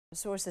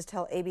Sources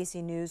tell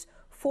ABC News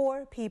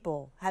 4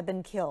 people have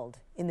been killed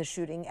in the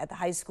shooting at the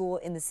high school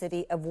in the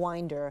city of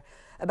Winder,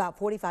 about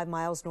 45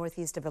 miles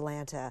northeast of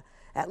Atlanta.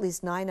 At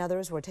least 9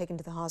 others were taken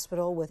to the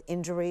hospital with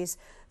injuries.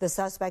 The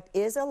suspect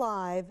is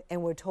alive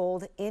and we're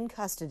told in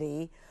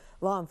custody.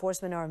 Law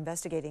enforcement are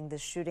investigating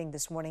this shooting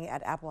this morning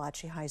at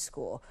Appalachia High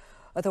School.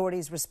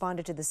 Authorities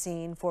responded to the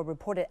scene for a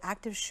reported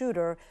active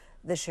shooter.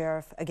 The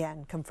sheriff,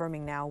 again,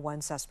 confirming now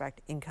 1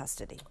 suspect in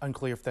custody.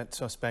 Unclear if that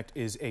suspect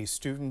is a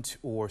student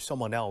or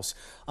someone else.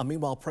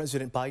 Meanwhile,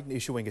 President Biden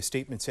issuing a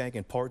statement saying,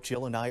 in part,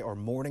 Jill and I are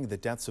mourning the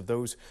deaths of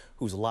those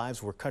whose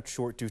lives were cut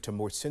short due to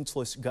more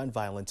senseless gun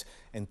violence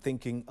and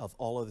thinking of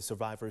all of the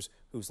survivors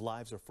whose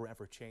lives are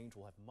forever changed.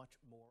 We'll have much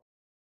more.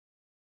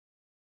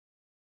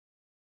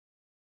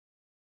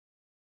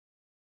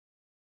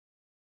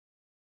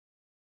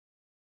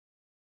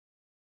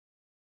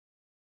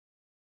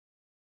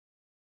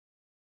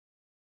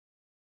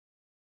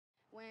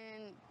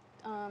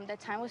 When the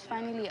time was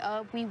finally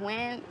up, we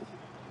went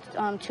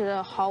to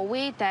the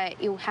hallway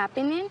that it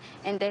happened in,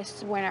 and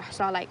that's when I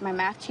saw like my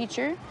math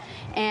teacher,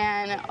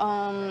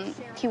 and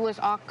he was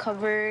all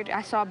covered.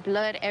 I saw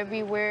blood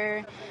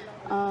everywhere.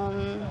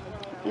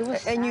 It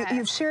was sad. And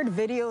you've shared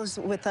videos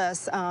with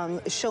us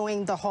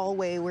showing the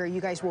hallway where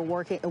you guys were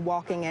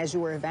walking as you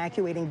were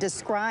evacuating.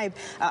 Describe,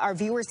 our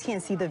viewers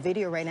can't see the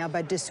video right now,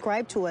 but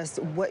describe to us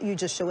what you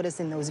just showed us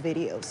in those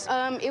videos.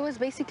 It was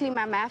basically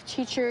my math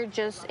teacher,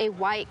 just a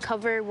white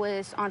cover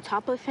was on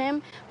top of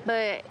him,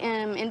 but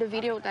in the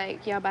video,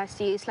 like y'all about to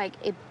see, it's like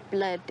a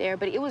blood there,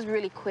 but it was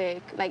really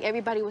quick. Like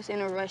everybody was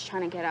in a rush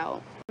trying to get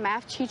out.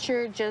 Math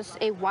teacher, just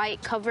a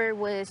white cover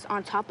was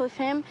on top of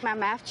him. My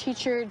math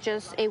teacher,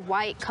 just a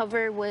white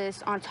cover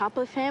was on top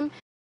of him.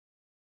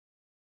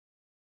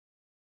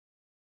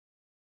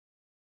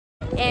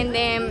 And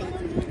then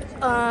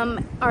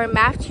our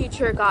math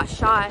teacher got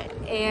shot,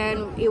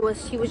 and he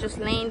was just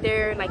laying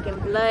there like in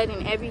blood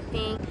and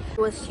everything.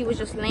 He was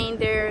just laying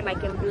there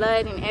like in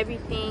blood and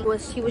everything.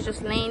 He was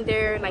just laying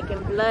there like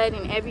in blood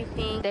and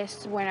everything.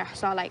 That's when I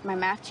saw like my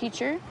math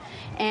teacher,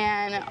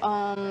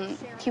 and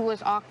he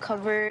was all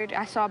covered.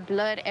 I saw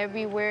blood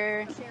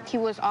everywhere. He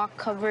was all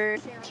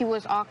covered. He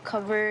was all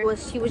covered.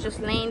 He was just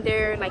laying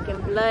there like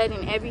in blood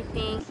and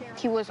everything.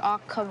 He was all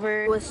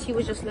covered. He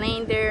was just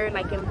laying there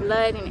like in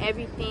blood and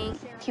everything.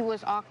 He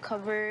was all covered.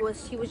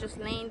 He was just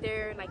laying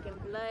there like in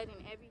blood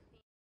and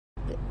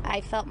everything.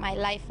 I felt my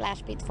life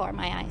flash before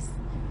my eyes,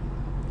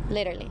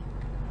 literally.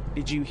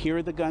 Did you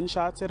hear the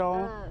gunshots at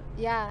all?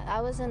 Yeah,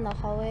 I was in the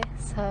hallway,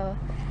 so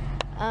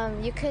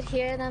you could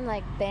hear them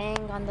like bang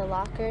on the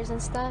lockers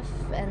and stuff.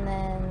 And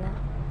then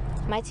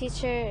my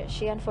teacher,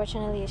 she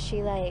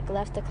like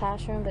left the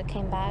classroom but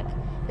came back,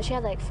 but she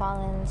had like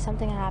fallen,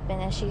 something had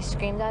happened, and she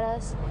screamed at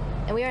us.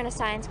 And we were in a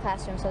science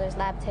classroom, so there's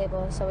lab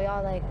tables, so we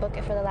all like book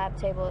it for the lab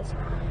tables.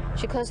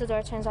 She closed the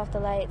door, turns off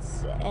the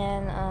lights,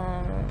 and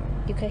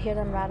you could hear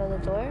them rattle the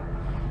door.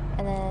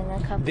 And then a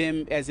couple...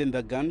 Them as in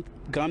the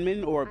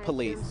gunmen or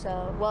police?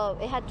 So, well,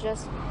 it had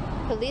just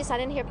police. I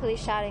didn't hear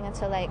police shouting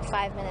until like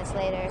 5 minutes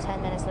later,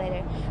 10 minutes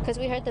later, because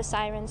we heard the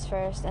sirens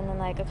first, and then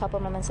like a couple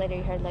moments later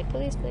you heard like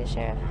police,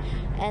 sheriff.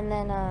 And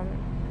then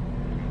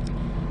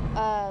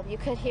you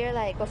could hear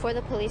like before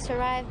the police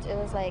arrived, it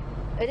was like,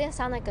 it didn't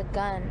sound like a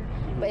gun,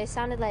 but it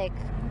sounded like,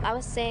 I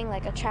was saying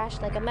like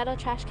a metal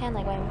trash can,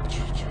 like going,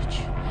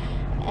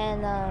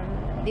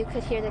 and you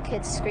could hear the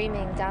kids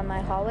screaming down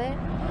my hallway,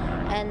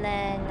 and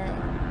then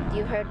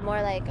you heard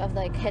more like of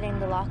like hitting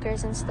the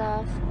lockers and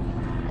stuff,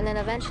 and then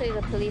eventually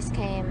the police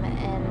came,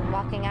 and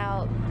walking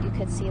out you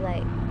could see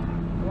like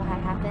what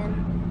had happened,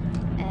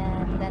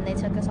 and then they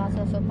took us all to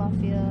the football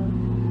field.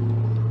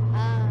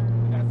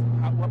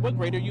 What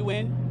grade are you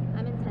in?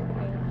 I'm in 10th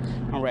grade.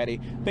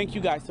 Alrighty. Thank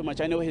you guys so much.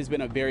 I know it has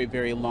been a very,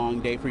 very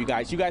long day for you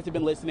guys. You guys have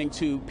been listening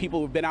to people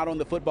who've been out on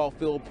the football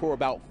field for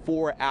about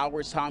 4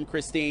 hours. Tom,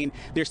 Christine,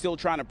 they're still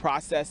trying to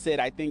process it.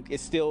 I think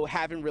it's still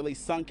haven't really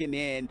sunken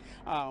in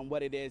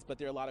what it is, but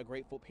there are a lot of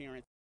grateful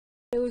parents.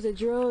 It was a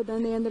drill,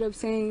 then they ended up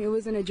saying it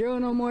wasn't a drill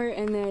no more,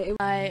 and then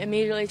I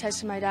immediately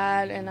texted my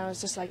dad, and I was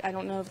just like, I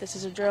don't know if this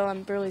is a drill,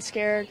 I'm really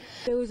scared.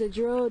 It was a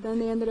drill, then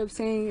they ended up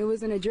saying it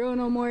wasn't a drill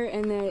no more,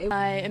 and then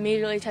I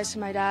immediately texted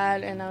my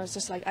dad, and I was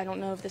just like, I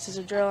don't know if this is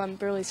a drill, I'm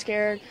really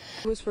scared.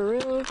 It was for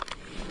real.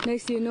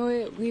 Next thing you know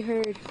it, we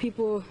heard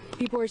people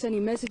were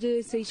sending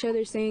messages to each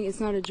other saying it's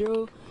not a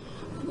drill.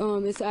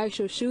 It's an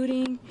actual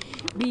shooting.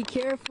 Be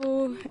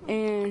careful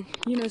and,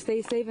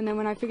 stay safe. And then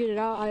when I figured it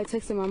out, I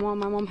texted my mom.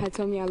 My mom had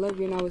told me I love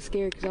you, and I was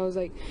scared because I was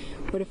like,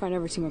 what if I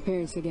never see my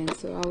parents again?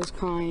 So I was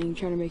crying,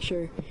 trying to make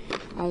sure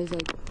I was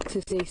like,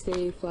 to stay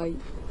safe. Like,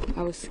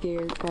 I was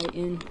scared,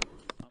 frightened.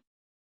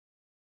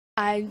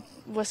 I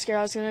was scared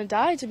I was going to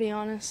die, to be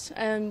honest.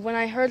 And when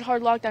I heard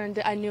hard lockdown,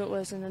 I knew it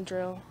wasn't a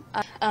drill.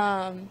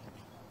 And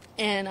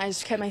I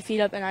just kept my feet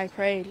up and I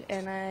prayed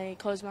and I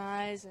closed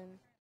my eyes. And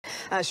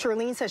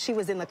Charlene says she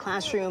was in the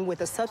classroom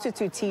with a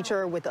substitute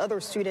teacher with other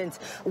students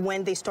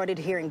when they started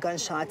hearing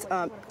gunshots.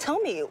 Tell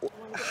me,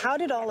 how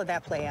did all of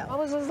that play out? I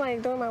was just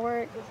like doing my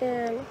work,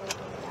 and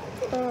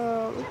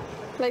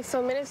like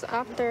some minutes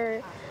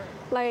after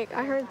Like,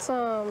 I heard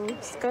some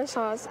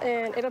gunshots,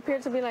 and it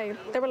appeared to be like,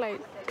 they were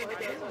like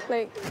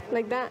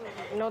that.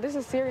 You know, this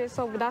is serious.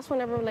 So that's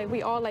whenever, like,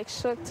 we all, like,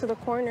 shook to the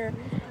corner,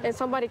 and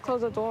somebody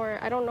closed the door.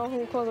 I don't know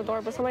who closed the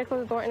door, but somebody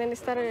closed the door, and then they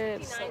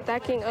started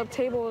stacking up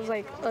tables,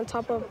 like, on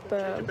top of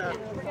the...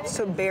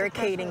 So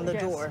barricading the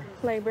door.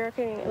 Like,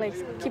 barricading, like,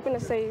 keeping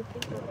it safe.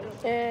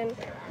 And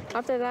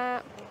after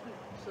that,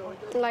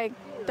 like,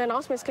 the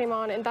announcements came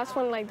on, and that's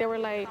when, like, they were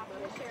like,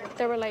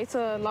 it's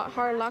a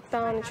hard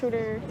lockdown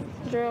intruder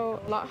drill,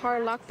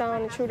 hard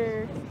lockdown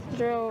intruder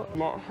drill,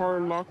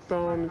 hard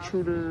lockdown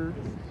intruder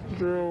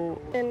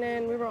drill. And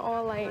then we were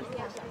all like,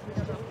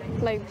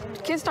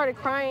 kids started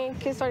crying,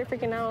 kids started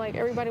freaking out, like,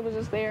 everybody was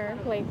just there,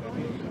 like,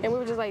 and we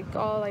were just, like,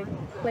 all, like,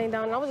 laying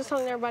down. And I was just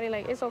telling everybody,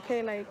 like, it's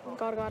okay, like,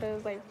 God got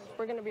us, like,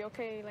 we're gonna be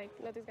okay, like,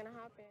 nothing's gonna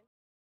happen.